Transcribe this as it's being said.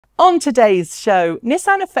On today's show,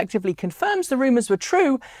 Nissan effectively confirms the rumours were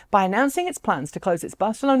true by announcing its plans to close its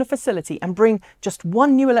Barcelona facility and bring just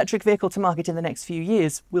one new electric vehicle to market in the next few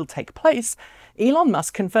years will take place. Elon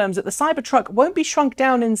Musk confirms that the Cybertruck won't be shrunk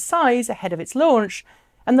down in size ahead of its launch.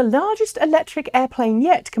 And the largest electric airplane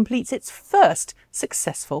yet completes its first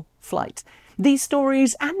successful flight. These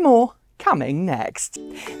stories and more coming next.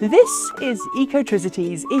 This is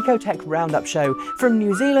Ecotricity's ecoTEC Roundup show from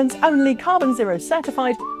New Zealand's only carboNZero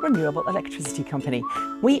certified renewable electricity company.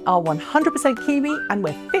 We are 100% Kiwi and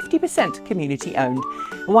we're 50% community owned.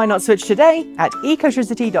 Why not switch today at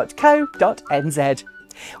ecotricity.co.nz.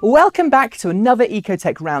 Welcome back to another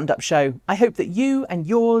ecoTEC Roundup show. I hope that you and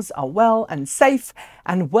yours are well and safe,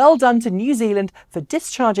 and well done to New Zealand for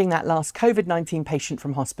discharging that last COVID-19 patient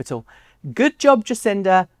from hospital. Good job,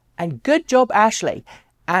 Jacinda, and good job, Ashley.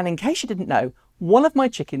 And in case you didn't know, one of my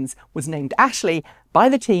chickens was named Ashley by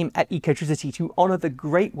the team at Ecotricity to honour the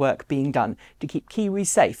great work being done to keep Kiwis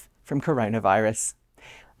safe from coronavirus.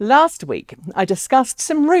 Last week, I discussed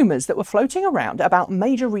some rumours that were floating around about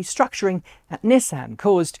major restructuring at Nissan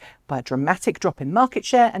caused by a dramatic drop in market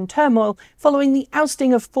share and turmoil following the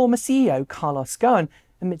ousting of former CEO Carlos Ghosn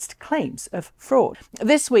amidst claims of fraud.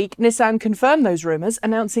 This week, Nissan confirmed those rumours,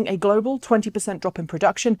 announcing a global 20% drop in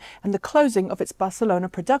production and the closing of its Barcelona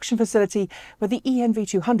production facility where the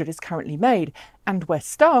ENV200 is currently made, and where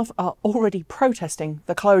staff are already protesting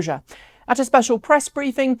the closure. At a special press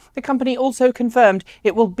briefing, the company also confirmed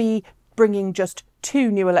it will be bringing just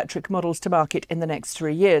 2 new electric models to market in the next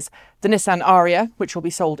 3 years. The Nissan Ariya, which will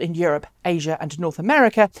be sold in Europe, Asia and North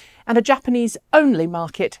America, and a Japanese-only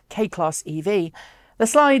market K-Class EV. The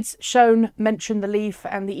slides shown mention the Leaf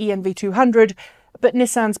and the ENV200, but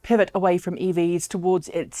Nissan's pivot away from EVs towards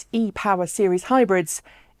its e-Power series hybrids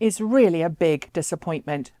is really a big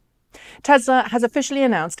disappointment. Tesla has officially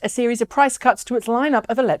announced a series of price cuts to its lineup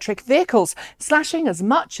of electric vehicles, slashing as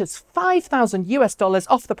much as $5,000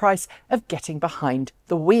 off the price of getting behind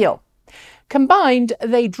the wheel. Combined,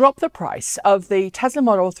 they drop the price of the Tesla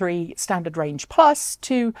Model 3 Standard Range Plus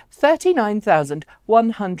to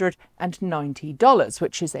 $39,190,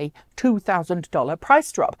 which is a $2,000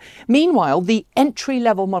 price drop. Meanwhile, the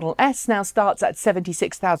entry-level Model S now starts at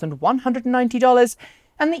 $76,190,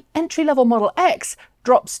 and the entry-level Model X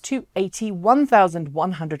drops to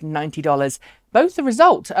 $81,190, both the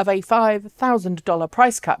result of a $5,000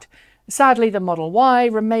 price cut. Sadly, the Model Y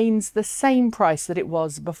remains the same price that it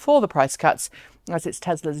was before the price cuts, as it's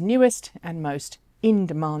Tesla's newest and most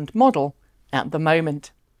in-demand model at the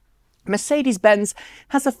moment. Mercedes-Benz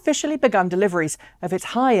has officially begun deliveries of its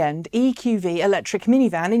high-end EQV electric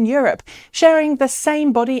minivan in Europe, sharing the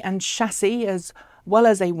same body and chassis as well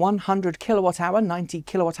as a 100 kilowatt-hour, 90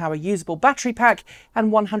 kilowatt-hour usable battery pack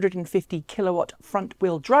and 150 kilowatt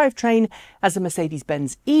front-wheel drivetrain as a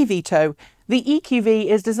Mercedes-Benz eVito. The EQV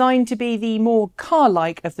is designed to be the more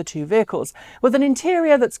car-like of the two vehicles, with an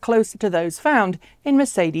interior that's closer to those found in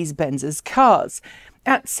Mercedes-Benz's cars.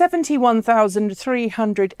 At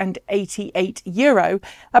 €71,388,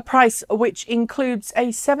 a price which includes a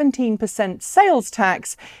 17% sales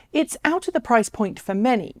tax, it's out of the price point for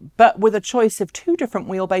many, but with a choice of 2 different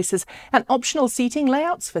wheelbases and optional seating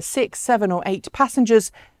layouts for 6, 7 or 8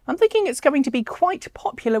 passengers, I'm thinking it's going to be quite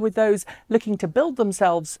popular with those looking to build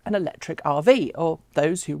themselves an electric RV, or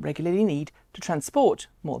those who regularly need to transport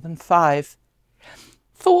more than 5.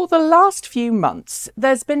 For the last few months,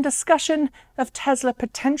 there's been discussion of Tesla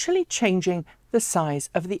potentially changing the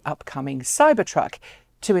size of the upcoming Cybertruck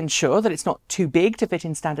to ensure that it's not too big to fit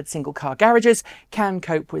in standard single-car garages, can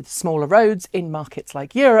cope with smaller roads in markets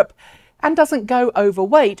like Europe, and doesn't go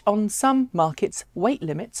overweight on some markets' weight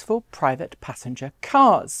limits for private passenger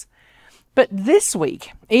cars. But this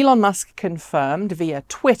week, Elon Musk confirmed via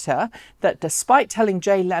Twitter that despite telling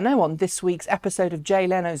Jay Leno on this week's episode of Jay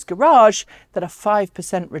Leno's Garage that a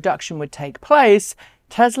 5% reduction would take place,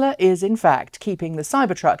 Tesla is in fact keeping the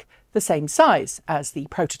Cybertruck the same size as the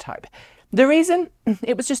prototype. The reason?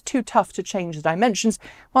 It was just too tough to change the dimensions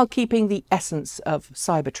while keeping the essence of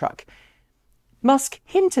Cybertruck. Musk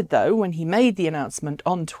hinted, though, when he made the announcement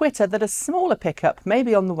on Twitter that a smaller pickup may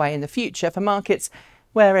be on the way in the future for markets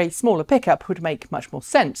where a smaller pickup would make much more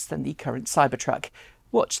sense than the current Cybertruck.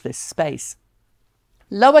 Watch this space.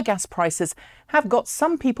 Lower gas prices have got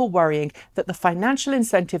some people worrying that the financial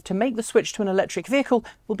incentive to make the switch to an electric vehicle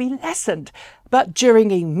will be lessened. But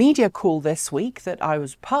during a media call this week that I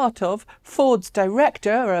was part of, Ford's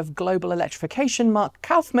director of global electrification, Mark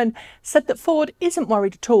Kaufman, said that Ford isn't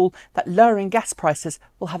worried at all that lowering gas prices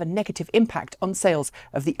will have a negative impact on sales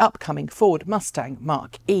of the upcoming Ford Mustang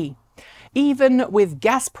Mach E. Even with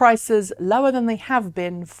gas prices lower than they have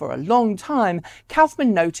been for a long time,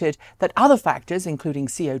 Kaufman noted that other factors, including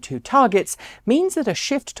CO2 targets, means that a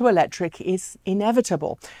shift to electric is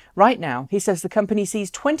inevitable. Right now, he says the company sees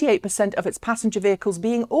 28% of its passenger vehicles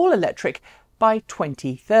being all electric by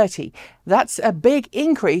 2030. That's a big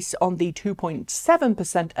increase on the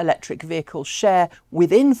 2.7% electric vehicle share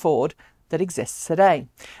within Ford that exists today.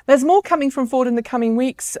 There's more coming from Ford in the coming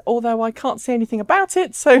weeks, although I can't say anything about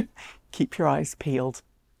it, so keep your eyes peeled.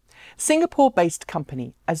 Singapore-based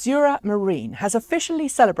company Azura Marina has officially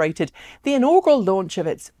celebrated the inaugural launch of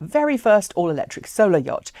its very first all-electric solar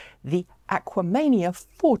yacht, the Aquamania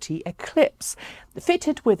 40 Eclipse.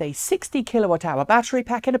 Fitted with a 60 kilowatt-hour battery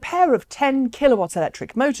pack and a pair of 10 kilowatt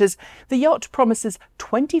electric motors, the yacht promises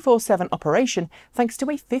 24/7 operation thanks to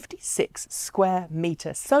a 56 square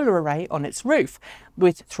metre solar array on its roof.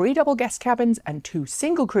 With 3 double guest cabins and 2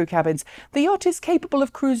 single crew cabins, the yacht is capable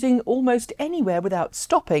of cruising almost anywhere without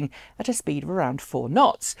stopping at a speed of around 4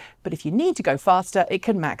 knots. But if you need to go faster, it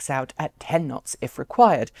can max out at 10 knots if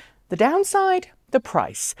required. The downside? The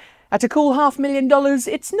price. At a cool $500,000,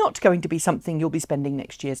 it's not going to be something you'll be spending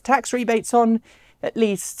next year's tax rebates on. At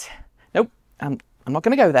least, nope, I'm not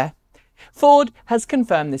going to go there. Ford has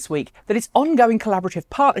confirmed this week that its ongoing collaborative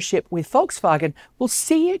partnership with Volkswagen will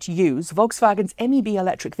see it use Volkswagen's MEB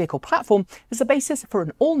electric vehicle platform as the basis for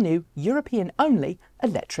an all-new European-only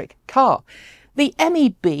electric car. The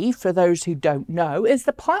MEB, for those who don't know, is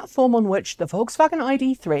the platform on which the Volkswagen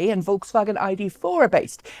ID.3 and Volkswagen ID.4 are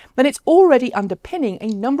based, and it's already underpinning a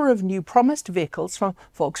number of new promised vehicles from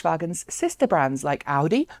Volkswagen's sister brands like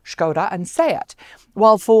Audi, Skoda and Seat.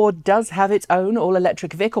 While Ford does have its own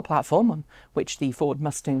all-electric vehicle platform, on which the Ford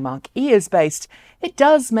Mustang Mach E is based, it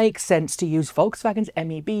does make sense to use Volkswagen's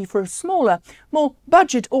MEB for a smaller, more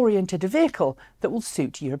budget-oriented vehicle that will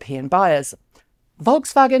suit European buyers.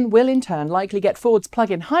 Volkswagen will in turn likely get Ford's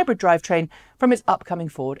plug-in hybrid drivetrain from its upcoming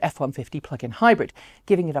Ford F-150 plug-in hybrid,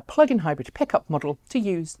 giving it a plug-in hybrid pickup model to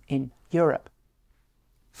use in Europe.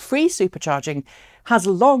 Free supercharging has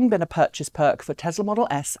long been a purchase perk for Tesla Model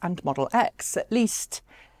S and Model X. At least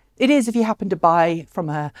it is if you happen to buy from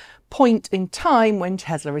a point in time when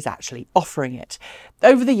Tesla is actually offering it.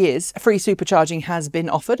 Over the years, free supercharging has been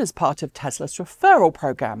offered as part of Tesla's referral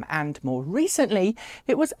program, and more recently,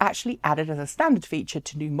 it was actually added as a standard feature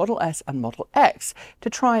to new Model S and Model X to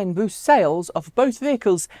try and boost sales of both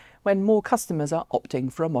vehicles when more customers are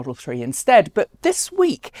opting for a Model 3 instead. But this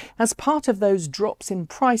week, as part of those drops in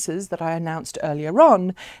prices that I announced earlier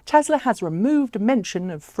on, Tesla has removed mention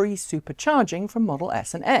of free supercharging from Model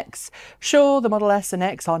S and X. Sure, the Model S and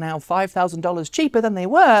X are now $5,000 cheaper than they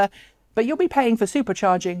were, but you'll be paying for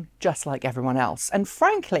supercharging just like everyone else. And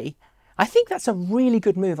frankly, I think that's a really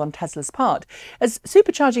good move on Tesla's part, as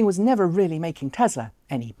supercharging was never really making Tesla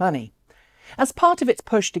any money. As part of its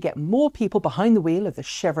push to get more people behind the wheel of the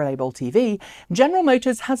Chevrolet Bolt EV, General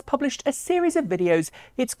Motors has published a series of videos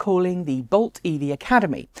it's calling the Bolt EV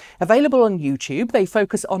Academy. Available on YouTube, they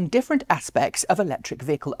focus on different aspects of electric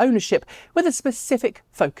vehicle ownership with a specific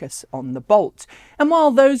focus on the Bolt. And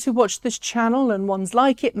while those who watch this channel and ones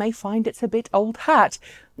like it may find it's a bit old hat,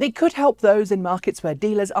 it could help those in markets where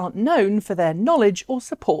dealers aren't known for their knowledge or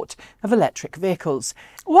support of electric vehicles.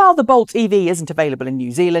 While the Bolt EV isn't available in New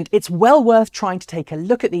Zealand, it's well worth trying to take a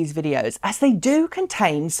look at these videos, as they do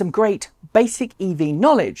contain some great basic EV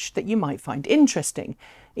knowledge that you might find interesting,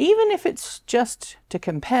 even if it's just to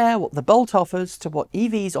compare what the Bolt offers to what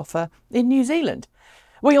EVs offer in New Zealand.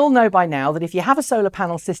 We all know by now that if you have a solar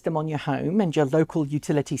panel system on your home and your local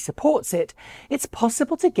utility supports it, it's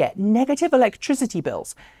possible to get negative electricity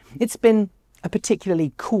bills. It's been a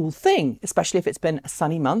particularly cool thing, especially if it's been a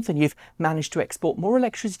sunny month and you've managed to export more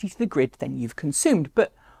electricity to the grid than you've consumed.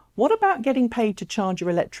 But what about getting paid to charge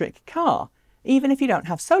your electric car, even if you don't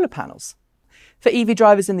have solar panels? For EV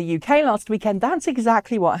drivers in the UK last weekend, that's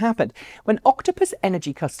exactly what happened when Octopus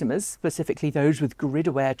Energy customers, specifically those with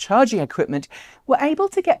grid-aware charging equipment, were able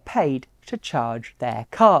to get paid to charge their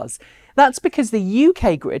cars. That's because the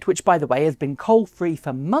UK grid, which by the way has been coal-free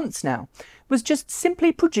for months now, was just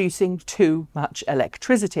simply producing too much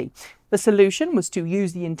electricity. The solution was to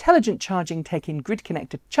use the intelligent charging tech in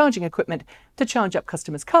grid-connected charging equipment to charge up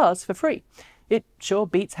customers' cars for free. It sure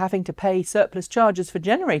beats having to pay surplus charges for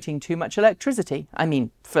generating too much electricity. I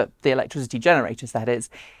mean, for the electricity generators, that is.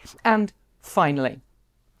 And finally,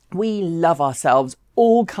 we love ourselves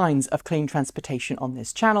all kinds of clean transportation on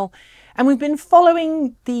this channel, and we've been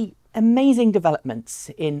following the amazing developments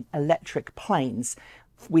in electric planes.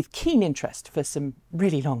 with keen interest for some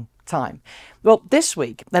really long time. Well, this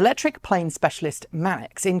week, electric plane specialist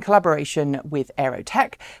Manix, in collaboration with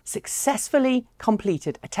Aotearoa, successfully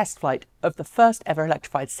completed a test flight of the first ever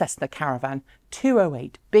electrified Cessna Caravan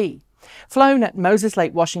 208B. Flown at Moses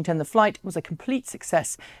Lake, Washington, the flight was a complete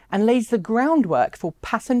success and lays the groundwork for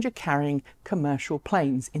passenger-carrying commercial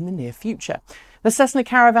planes in the near future. The Cessna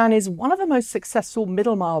Caravan is one of the most successful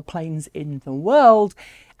middle-mile planes in the world,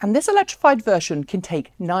 and this electrified version can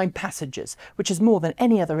take 9 passengers, which is more than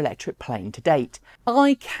any other electric plane to date.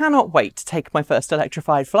 I cannot wait to take my first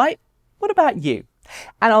electrified flight. What about you?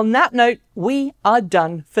 And on that note, we are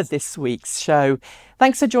done for this week's show.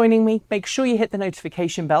 Thanks for joining me. Make sure you hit the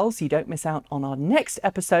notification bell so you don't miss out on our next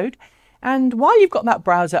episode. And while you've got that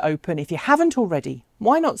browser open, if you haven't already,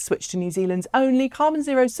 why not switch to New Zealand's only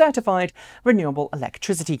carboNZero certified renewable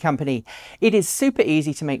electricity company? It is super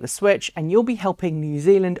easy to make the switch, and you'll be helping New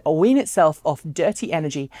Zealand wean itself off dirty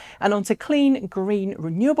energy and onto clean, green,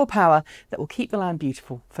 renewable power that will keep the land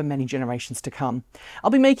beautiful for many generations to come.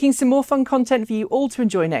 I'll be making some more fun content for you all to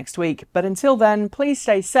enjoy next week, but until then, please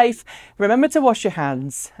stay safe, remember to wash your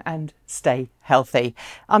hands, and stay healthy.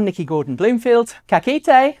 I'm Nikki Gordon-Bloomfield. Ka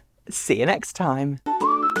kite! See you next time.